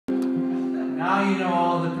Now you know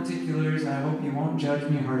all the particulars. I hope you won't judge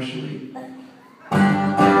me harshly.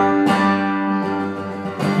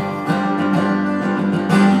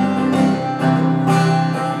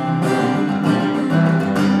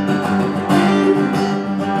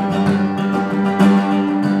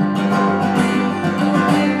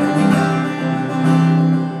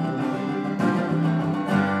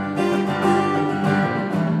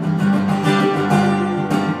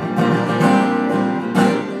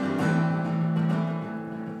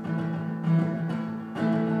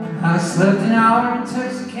 I slept an hour in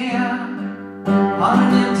Texarkana on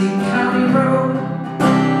an empty county road.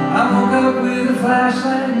 I woke up with a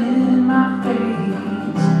flashlight in my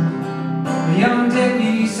face. A young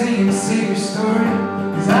deputy saying, "Say your story,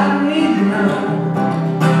 'cause I don't need to know.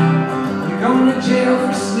 You're going to jail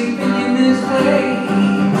for sleeping in this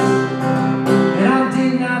place." And I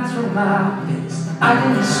did not throw my fist, I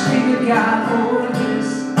didn't scream at God for this,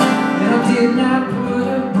 and I did not put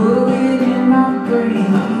a bullet in my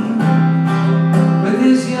brain.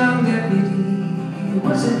 This young deputy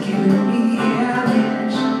wasn't giving me an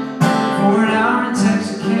inch for an hour in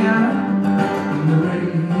Texarkana in the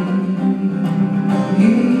rain.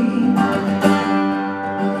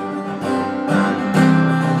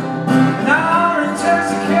 An hour in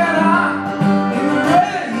Texarkana in the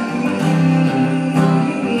rain.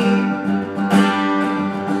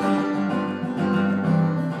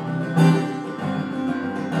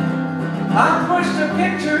 I pushed a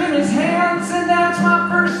picture in his hand, said, "That's my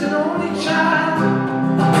first and only child."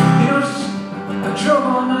 You know, I drove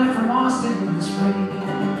all night from Austin in this rain.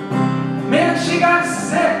 Man, she got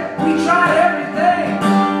sick. We tried everything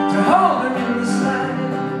to hold her in the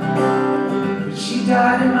slide, but she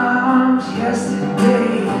died in my arms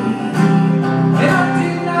yesterday. And I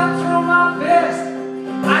did not throw my fist,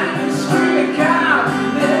 I didn't scream at God for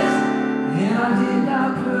this, and I did not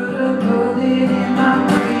put a bullet in my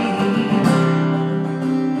brain.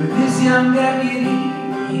 But this young deputy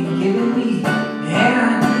ain't giving me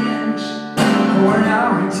an inch for an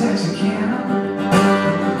hour in Texarkana.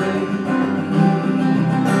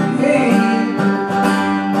 Hey.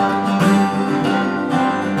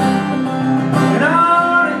 An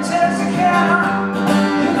hour in Texarkana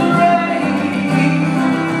in the rain.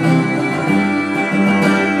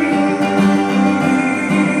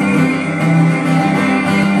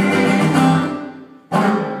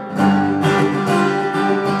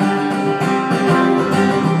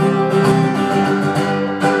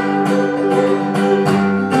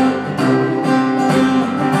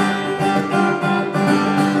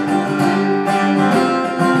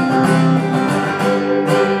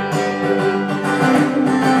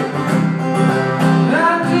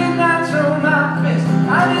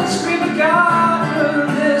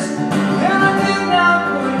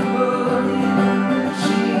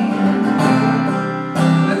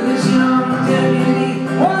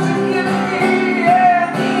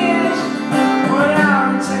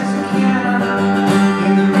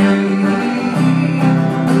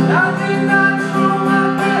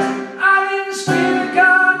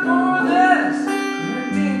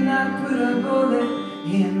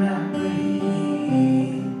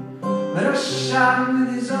 But I shot him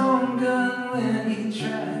with his own gun when he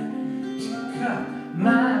tried to cut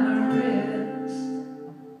my wrist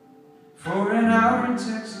for an hour in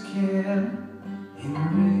Texarkana.